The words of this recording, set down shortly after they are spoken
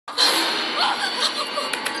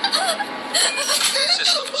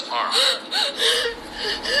armed.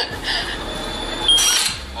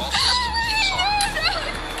 All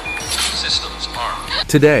systems armed.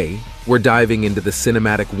 Today, we're diving into the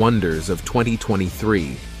cinematic wonders of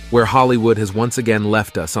 2023, where Hollywood has once again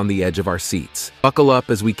left us on the edge of our seats. Buckle up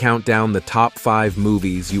as we count down the top 5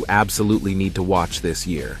 movies you absolutely need to watch this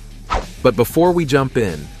year. But before we jump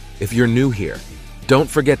in, if you're new here, don't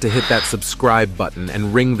forget to hit that subscribe button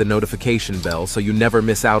and ring the notification bell so you never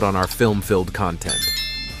miss out on our film-filled content.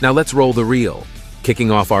 Now let's roll the reel. Kicking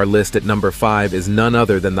off our list at number 5 is none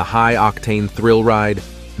other than the high-octane thrill ride,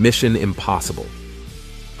 Mission Impossible.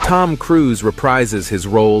 Tom Cruise reprises his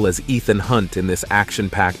role as Ethan Hunt in this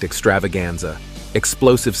action-packed extravaganza.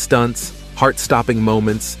 Explosive stunts, heart-stopping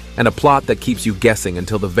moments, and a plot that keeps you guessing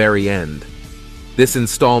until the very end. This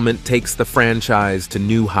installment takes the franchise to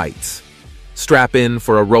new heights. Strap in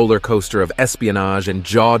for a roller coaster of espionage and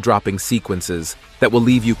jaw-dropping sequences that will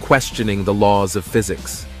leave you questioning the laws of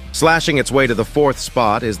physics. Slashing its way to the 4th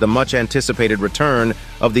spot is the much-anticipated return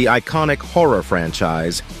of the iconic horror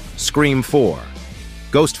franchise, Scream 4.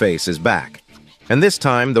 Ghostface is back, and this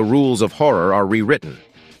time the rules of horror are rewritten.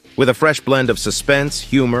 With a fresh blend of suspense,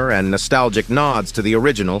 humor, and nostalgic nods to the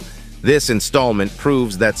original, this installment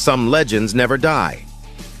proves that some legends never die.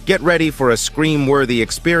 Get ready for a Scream-worthy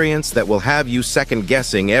experience that will have you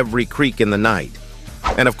second-guessing every creak in the night.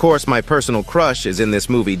 And of course, my personal crush is in this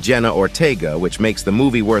movie, Jenna Ortega, which makes the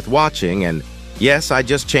movie worth watching, and yes, I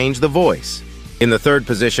just changed the voice. In the 3rd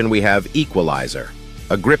position, we have Equalizer,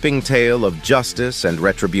 a gripping tale of justice and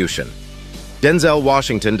retribution. Denzel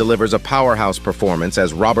Washington delivers a powerhouse performance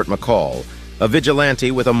as Robert McCall, a vigilante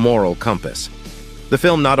with a moral compass. The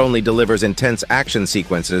film not only delivers intense action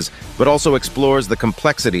sequences, but also explores the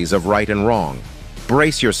complexities of right and wrong.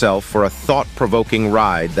 Brace yourself for a thought-provoking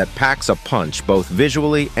ride that packs a punch both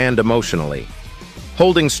visually and emotionally.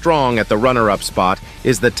 Holding strong at the runner-up spot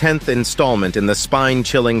is the 10th installment in the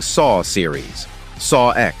spine-chilling Saw series,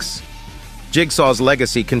 Saw X. Jigsaw's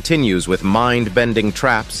legacy continues with mind-bending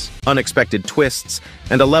traps, unexpected twists,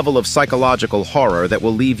 and a level of psychological horror that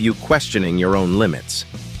will leave you questioning your own limits.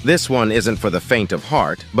 This one isn't for the faint of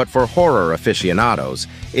heart, but for horror aficionados,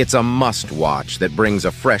 it's a must-watch that brings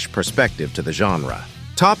a fresh perspective to the genre.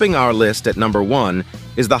 Topping our list at number 1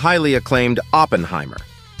 is the highly acclaimed Oppenheimer.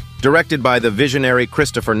 Directed by the visionary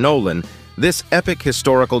Christopher Nolan, this epic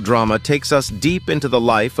historical drama takes us deep into the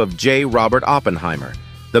life of J. Robert Oppenheimer,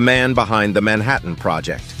 the man behind the Manhattan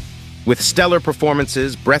Project. With stellar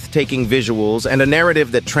performances, breathtaking visuals, and a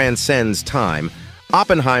narrative that transcends time,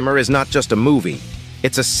 Oppenheimer is not just a movie.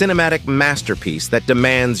 It's a cinematic masterpiece that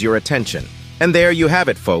demands your attention. And there you have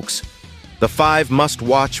it, folks. The 5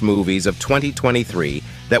 must-watch movies of 2023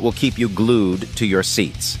 that will keep you glued to your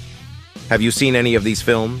seats. Have you seen any of these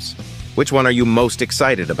films? Which one are you most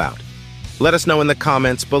excited about? Let us know in the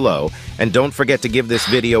comments below, and don't forget to give this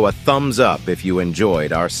video a thumbs up if you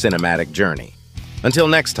enjoyed our cinematic journey. Until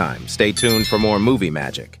next time, stay tuned for more movie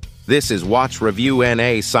magic. This is Watch Review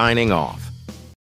NA signing off.